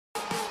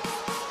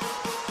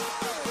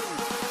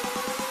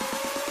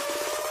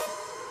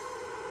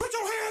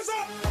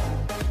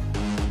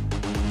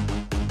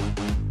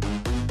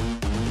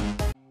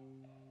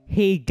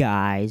Hey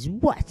guys,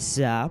 what's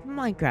up?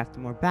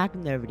 MC&More back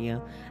in their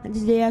video, and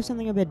today I have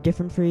something a bit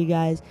different for you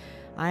guys.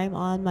 I'm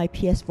on my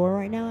PS4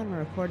 right now and we're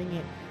recording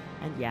it,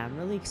 and yeah, I'm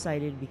really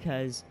excited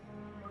because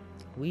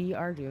we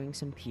are doing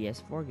some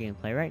PS4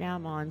 gameplay. Right now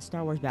I'm on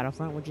Star Wars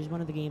Battlefront, which is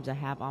one of the games I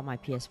have on my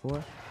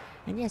PS4,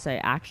 and yes, I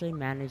actually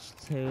managed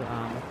to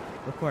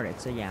record it.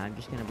 So yeah, I'm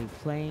just gonna be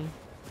playing,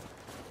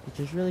 which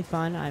is really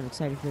fun. I'm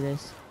excited for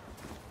this.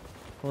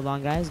 Hold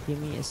on guys, give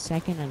me a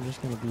second. I'm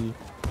just gonna be...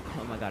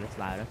 Oh my god, it's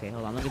loud. Okay,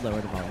 hold on, let me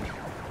lower the volume.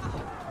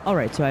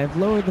 Alright, so I've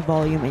lowered the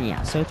volume, and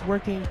yeah, so it's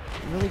working.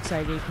 I'm really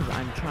excited because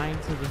I'm trying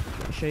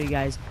to show you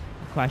guys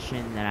a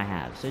question that I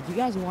have. So do you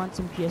guys want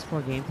some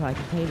PS4 gameplay? I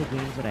can tell you the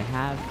games that I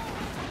have,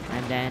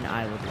 and then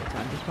I will do it. So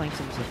I'm just playing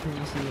some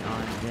Supremacy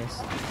on this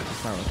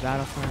Star Wars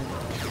Battlefront.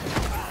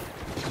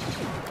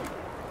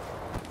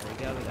 There we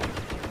go, we got it.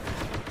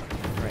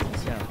 Alright,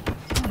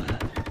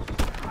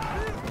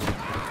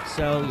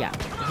 so yeah,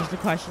 it's just a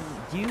question,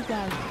 do you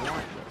guys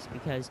want this?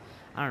 Because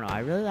I don't know, I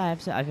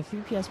have a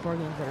few PS4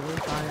 games that are really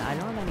fun. I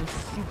don't have any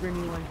super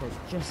new ones that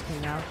just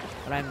came out,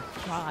 but I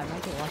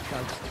might get Watch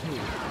Dogs 2, really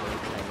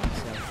exciting.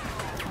 So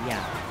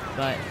yeah,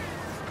 but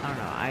I don't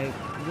know,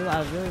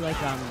 I really like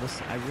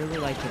this. I really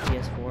like the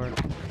PS4. And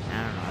I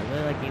don't know, I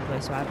really like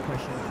gameplay. So I have a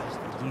question: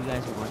 do you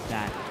guys want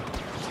that?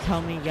 Just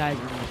tell me, guys,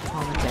 in the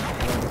comment section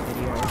below this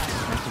video, or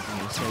just message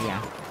me. So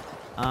yeah,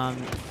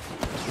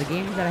 the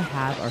games that I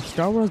have are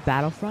Star Wars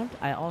Battlefront.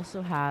 I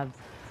also have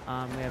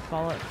we have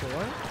Fallout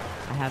 4.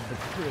 I have the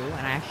crew,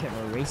 and I actually have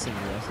a racing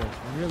wheel, so it's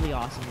really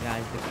awesome,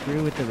 guys. The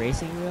crew with the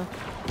racing wheel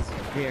is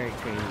very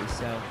crazy.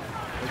 So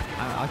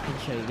I can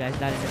show you guys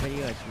that in the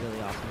video. It's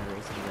really awesome, the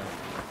racing wheel.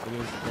 It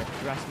is the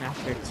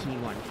Thrustmaster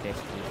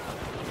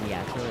T150.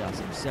 Yeah, it's really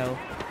awesome. So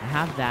I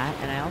have that,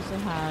 and I also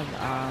have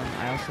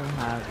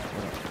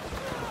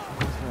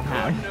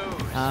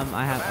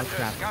oh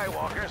crap.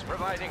 Skywalker's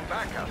providing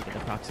backup. Get the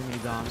proximity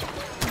bomb.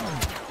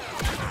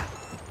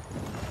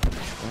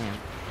 Damn.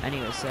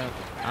 Anyway, so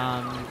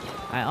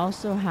we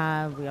also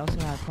have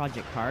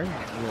Project Cars.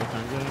 It's a really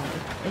fun game.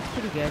 It's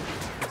pretty good.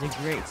 It's a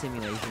great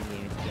simulation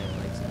game. It's good,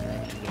 like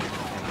simulation game.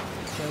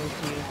 I show it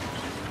to you.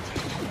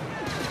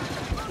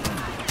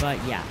 But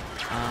yeah,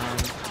 I'm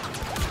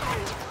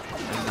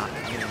not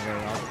doing very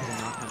well because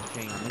I'm not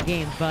concentrating on the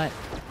game. But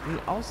we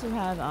also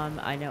have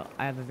I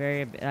have a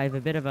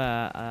bit of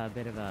a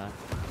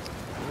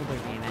older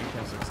game,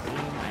 NHL 16.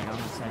 I don't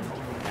have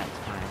 17. That's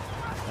fine.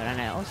 But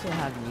and I also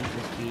have Need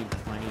for Speed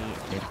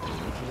 2050,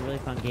 which is a really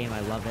fun game.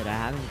 I love it. I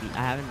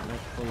haven't like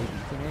fully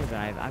beaten it, but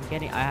I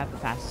have the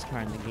fastest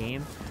car in the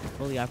game,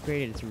 fully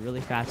upgraded. It's a really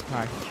fast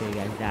car. I can show you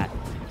guys that.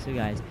 So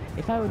guys,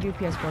 if I would do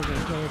PS4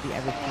 gameplay, it'd be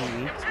every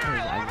 2 weeks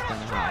because I just don't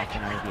know how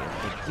often I would be able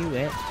to do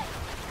it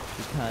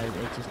because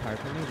it's just hard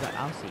for me. But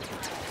I'll see.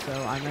 So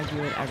I might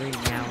do it every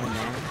now and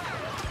then,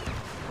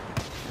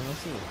 and we'll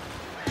see.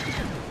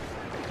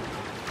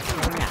 So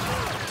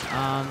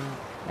yeah.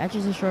 That's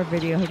just a short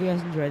video. Hope you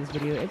guys enjoyed this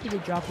video. If you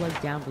could drop a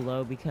like down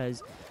below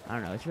because, I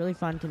don't know, it's really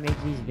fun to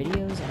make these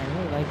videos, and I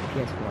really like the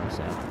PS4,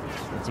 so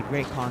it's a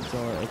great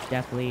console. It's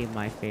definitely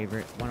my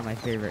favorite, it's probably my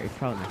favorite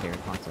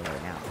console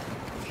right now,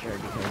 for sure,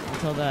 because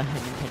until the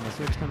Nintendo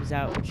Switch comes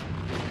out, which I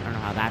don't know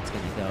how that's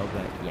going to go,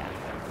 but yeah.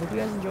 Hope you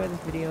guys enjoyed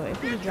this video.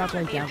 If you could drop a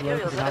like down below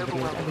because I have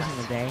videos every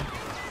single day.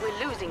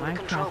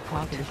 Minecraft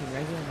Pocket Edition,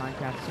 regular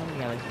Minecraft, so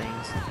many other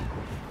things.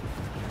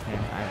 Okay,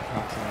 I have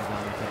proximity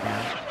bomb to put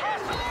down.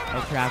 Oh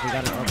crap, we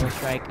got an orbital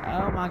strike.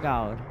 Oh my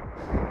god.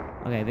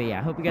 Okay, but yeah,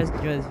 I hope you guys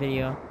enjoyed this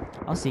video.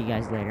 I'll see you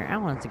guys later.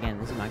 And once again,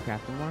 this is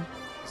MC&More,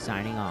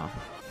 signing off.